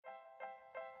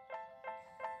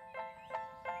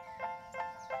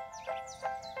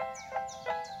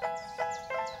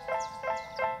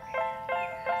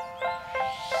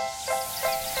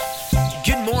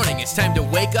It's time to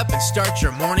wake up and start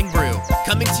your morning brew.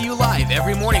 Coming to you live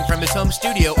every morning from his home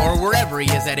studio or wherever he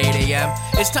is at 8 a.m.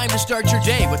 It's time to start your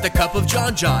day with a cup of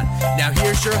John John. Now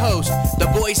here's your host, the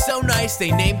boy so nice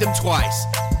they named him twice,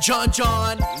 John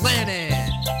John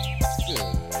Lennon.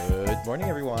 Good morning,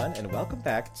 everyone, and welcome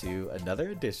back to another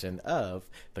edition of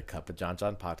the Cup of John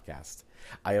John podcast.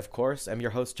 I, of course, am your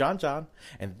host, John John,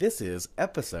 and this is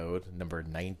episode number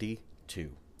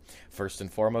 92. First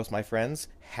and foremost, my friends,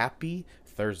 happy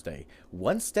Thursday.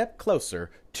 One step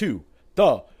closer to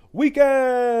the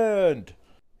weekend.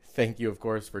 Thank you, of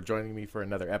course, for joining me for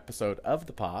another episode of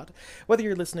the pod. Whether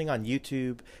you're listening on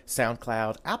YouTube,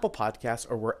 SoundCloud, Apple Podcasts,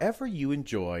 or wherever you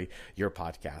enjoy your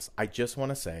podcasts, I just want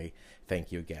to say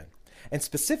thank you again. And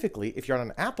specifically, if you're on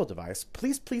an Apple device,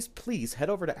 please head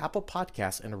over to Apple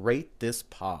Podcasts and rate this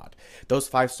pod. Those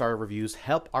 5-star reviews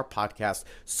help our podcast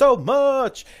so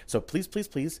much. So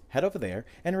please head over there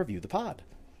and review the pod.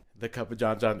 The Cup of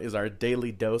John John is our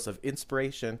daily dose of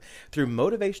inspiration through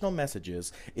motivational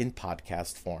messages in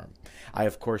podcast form. I,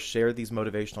 of course, share these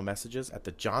motivational messages at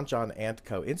the John John &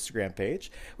 Co. Instagram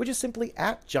page, which is simply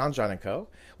at John John & Co.,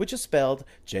 which is spelled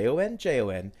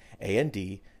JONJONANDCO.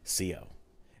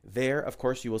 There, of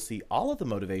course, you will see all of the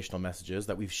motivational messages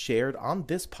that we've shared on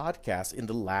this podcast in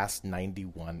the last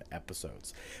 91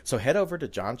 episodes. So head over to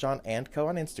John John & Co.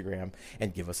 on Instagram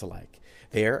and give us a like.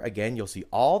 There, again, you'll see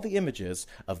all the images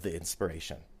of the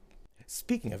inspiration.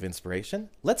 Speaking of inspiration,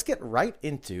 let's get right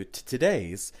into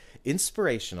today's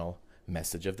inspirational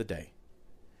message of the day.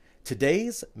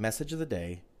 Today's message of the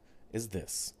day is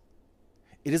this.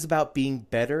 It is about being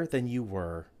better than you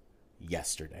were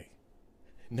yesterday.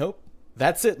 Nope.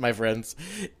 That's it, my friends.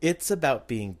 It's about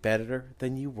being better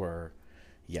than you were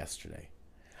yesterday.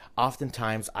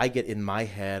 Oftentimes, I get in my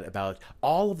head about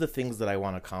all of the things that I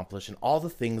want to accomplish and all the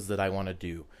things that I want to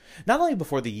do. Not only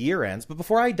before the year ends, but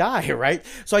before I die, right?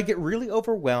 So I get really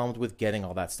overwhelmed with getting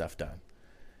all that stuff done.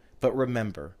 But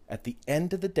remember, at the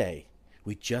end of the day,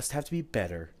 we just have to be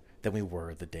better than we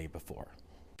were the day before.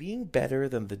 Being better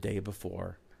than the day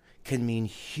before can mean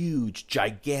huge,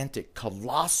 gigantic,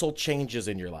 colossal changes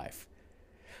in your life,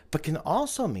 but can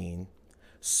also mean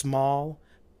small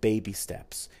baby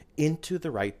steps into the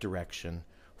right direction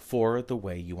for the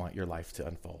way you want your life to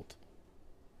unfold.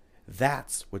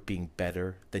 That's what being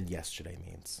better than yesterday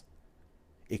means.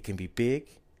 It can be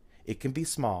big, it can be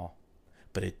small,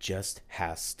 but it just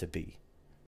has to be.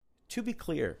 To be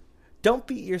clear, don't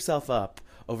beat yourself up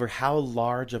over how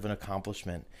large of an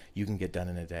accomplishment you can get done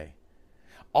in a day.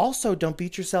 Also, don't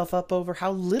beat yourself up over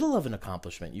how little of an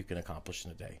accomplishment you can accomplish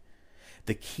in a day.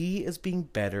 The key is being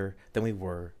better than we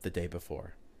were the day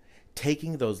before.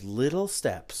 Taking those little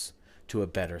steps to a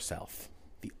better self.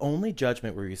 The only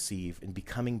judgment we receive in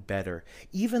becoming better,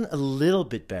 even a little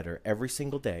bit better every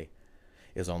single day,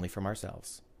 is only from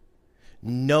ourselves.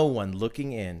 No one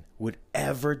looking in would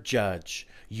ever judge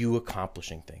you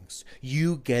accomplishing things,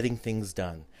 you getting things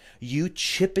done, you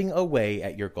chipping away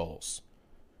at your goals.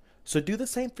 So do the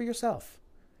same for yourself.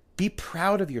 Be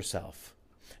proud of yourself.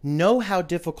 Know how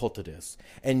difficult it is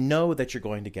and know that you're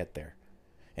going to get there.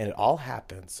 And it all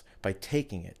happens by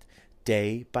taking it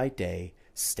day by day,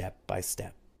 step by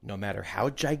step. No matter how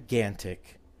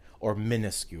gigantic or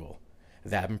minuscule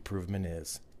that improvement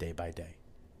is day by day.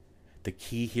 The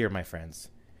key here, my friends,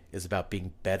 is about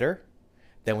being better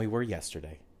than we were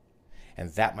yesterday. And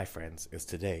that, my friends, is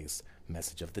today's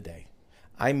message of the day.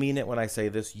 I mean it when I say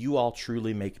this. You all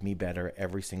truly make me better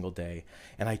every single day,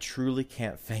 and I truly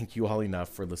can't thank you all enough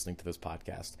for listening to this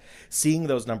podcast. Seeing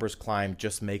those numbers climb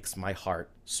just makes my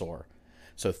heart soar.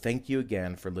 So thank you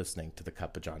again for listening to the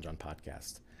Cup of John John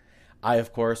podcast. I,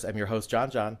 of course, am your host,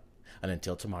 John John, and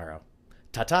until tomorrow,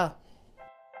 ta-ta!